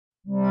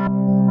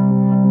Hello,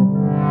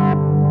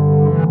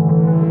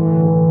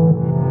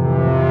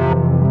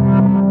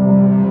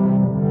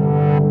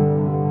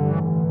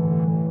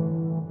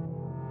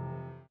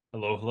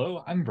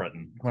 I'm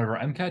Bretton, one of our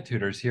MCAT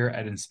tutors here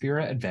at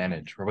Inspira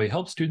Advantage, where we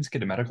help students get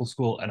to medical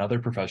school and other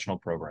professional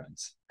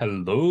programs.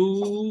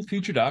 Hello,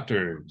 future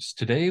doctors.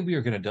 Today we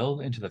are going to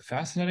delve into the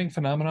fascinating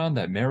phenomenon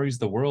that marries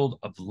the world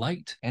of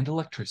light and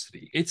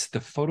electricity. It's the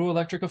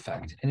photoelectric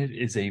effect, and it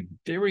is a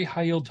very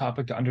high-yield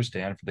topic to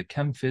understand for the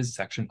Chem Phys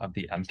section of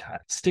the MCAT.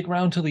 Stick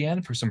around till the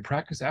end for some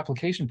practice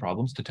application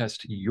problems to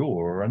test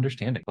your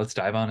understanding. Let's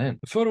dive on in.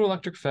 The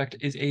photoelectric effect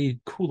is a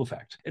cool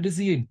effect. It is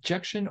the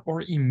ejection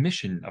or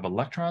emission of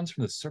electrons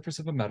from the surface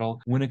of a metal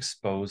when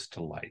exposed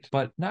to light.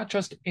 But not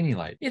just any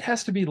light. It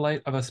has to be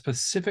light of a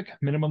specific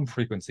minimum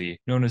frequency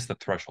known as the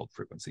threshold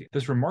frequency.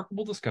 This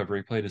remarkable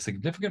discovery played a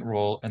significant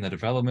role in the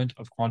development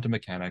of quantum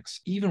mechanics,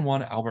 even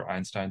won Albert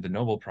Einstein the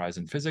Nobel Prize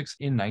in Physics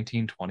in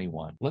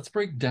 1921. Let's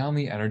break down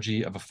the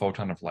energy of a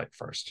photon of light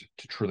first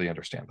to truly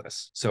understand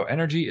this. So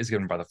energy is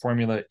given by the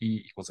formula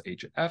E equals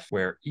hf,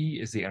 where E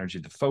is the energy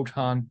of the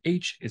photon,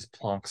 h is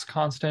Planck's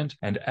constant,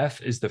 and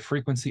f is the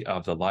frequency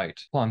of the light.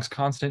 Planck's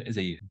constant is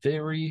a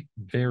very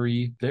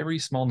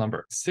small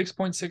number,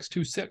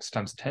 6.626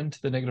 times 10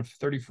 to the negative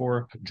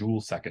 34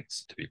 joule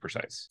seconds to be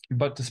precise.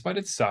 But despite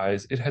its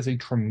size, it has a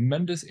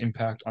tremendous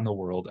impact on the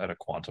world at a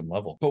quantum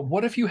level. But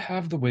what if you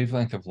have the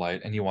wavelength of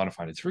light and you want to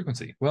find its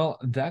frequency? Well,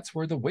 that's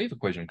where the wave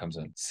equation comes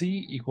in.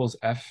 C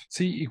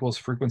equals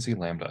frequency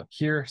lambda.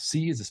 Here,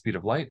 c is the speed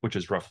of light, which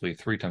is roughly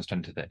 3 times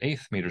 10 to the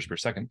 8th meters per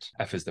second.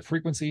 F is the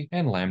frequency,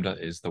 and lambda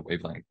is the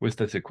wavelength. With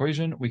this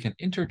equation, we can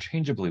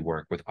interchangeably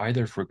work with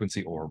either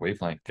frequency or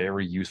wavelength.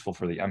 Very useful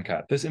for the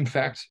MCAT. This, in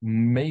fact,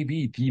 may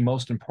be the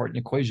most important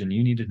equation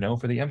you need to know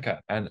for the MCAT.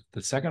 And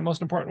the second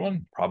most important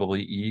one,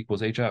 probably E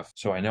equals HF.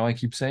 So I know I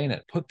keep saying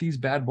it. Put these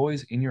bad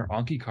boys in your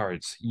Anki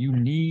cards. You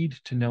need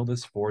to know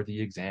this for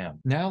the exam.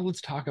 Now let's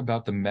talk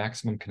about the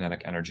maximum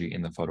kinetic energy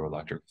in the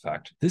photoelectric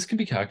effect. This can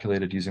be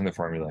calculated using the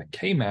formula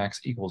K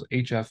max equals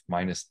HF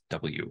minus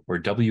W, where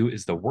W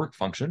is the work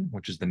function,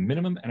 which is the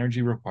minimum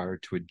energy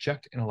required to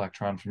eject an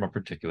electron from a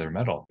particular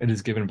metal. It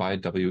is given by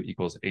W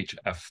equals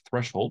HF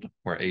threshold,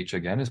 where H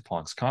again is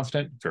Planck's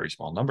constant, very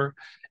small number,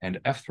 and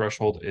F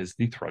threshold is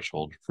the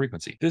threshold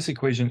frequency. This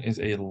equation is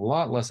a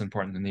lot less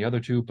important than the other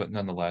two, but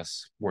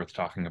nonetheless worth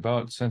talking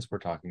about since we're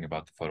talking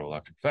about the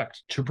photoelectric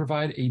effect. To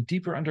provide a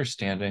deeper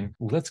understanding,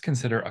 let's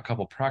consider a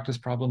couple practice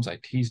problems I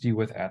teased you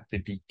with at the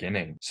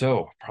beginning.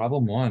 So,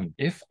 problem 1.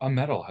 If a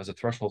metal has a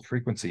threshold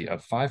frequency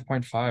of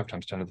 5.5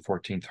 times 10 to the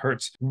 14th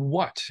hertz,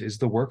 what is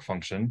the work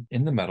function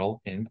in the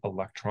metal in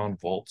electron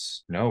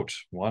volts? Note,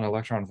 1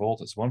 electron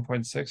volt is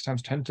 1.6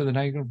 times 10 to the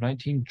negative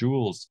 19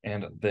 joules.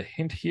 And the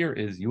hint here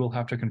is you will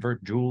have to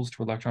convert joules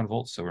to electron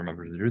volts, so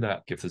remember to do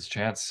that. Give this a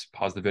chance,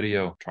 pause the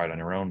video, try it on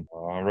your own.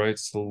 All right,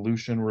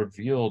 solution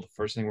revealed.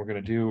 First thing we're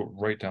going to do,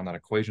 write down that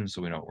equation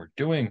so we know what we're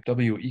doing.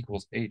 W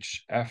equals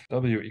HF,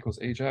 W equals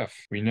HF.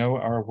 We know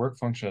our work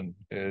function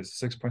is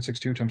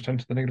 6.62 times 10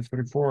 to the negative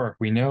 34.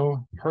 We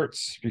know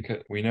hertz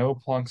because we know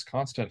Planck's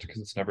constant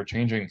because it's never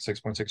changing,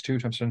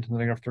 6.62 times 10 to the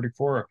negative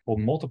 34. We'll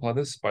multiply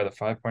this by the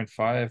 5.5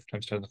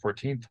 times 10 to the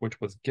 14th, which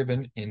was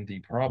given in the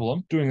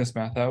problem. Doing this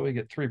math out, we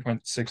get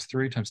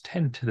 3.63 times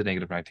 10 to the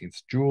negative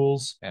 19th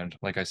joules. And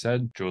like I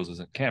said,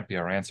 joules can't be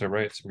our answer,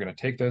 right? So we're going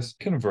to take this,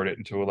 convert it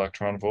into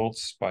electron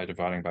volts by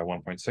dividing by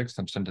 1.6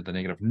 times 10 to the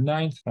negative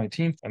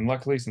 19th. And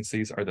luckily, since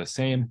these are the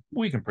same,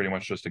 we can pretty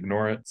much just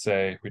ignore it.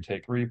 Say we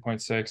take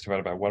 3.6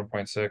 divided by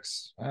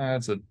 1.6.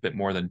 That's a bit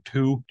more than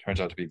 2. Turns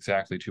out to be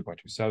exactly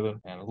 2.27.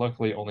 And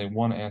luckily, only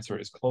one answer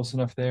is close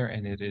enough there,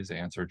 and it is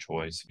answer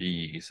choice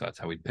B. So that's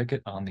how we pick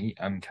it on the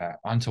MCAT.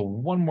 On to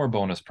one more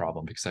bonus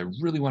problem, because I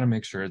really want to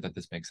make sure that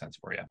this makes sense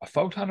for you. A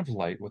photon of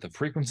light with a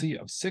frequency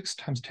of 6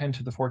 times 10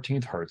 to the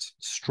 14th hertz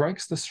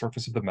strikes the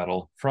surface of the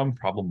metal from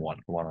problem 1,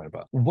 the one right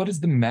above. What is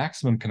the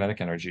maximum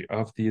kinetic energy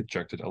of the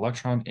ejected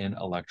electron in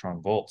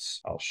electron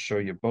volts? I'll show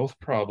you both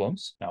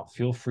problems. Now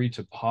feel free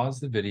to pause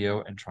the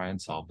video and try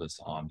and solve this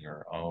on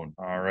your own.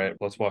 All right,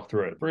 let's walk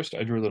through it. First,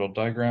 I drew a little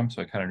diagram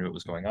so I kind of knew what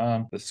was going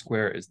on. The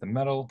square is the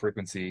metal,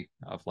 frequency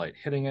of light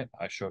hitting it,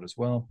 I showed as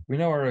well. We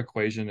know our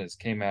equation is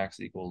K max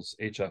equals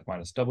HF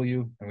minus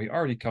W, and we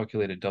already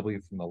calculated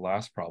W from the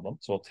last problem.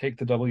 So we'll take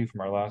the W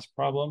from our last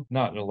problem,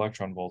 not in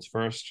electron volts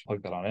first,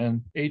 plug that on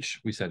in.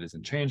 H, we said,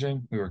 isn't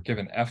changing. We were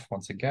given F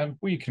once again.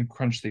 We can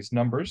crunch these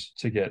numbers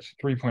to get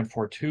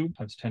 3.42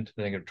 times 10 to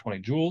the negative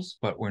 20 joules,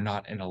 but we're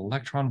not in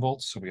electron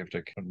volts, so we have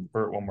to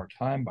convert one more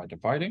time by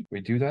dividing.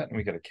 We do that, and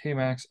we get a K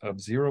max of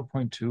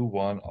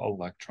 0.21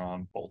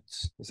 electron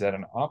volts. Is that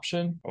an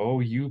option? Oh,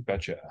 you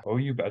betcha. Oh,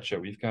 you betcha.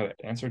 We've got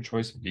answer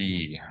choice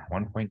B,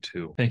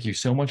 1.2. Thank you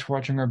so much for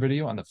watching our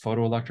video on the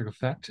photoelectric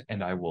effect,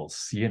 and I will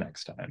see you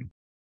next time.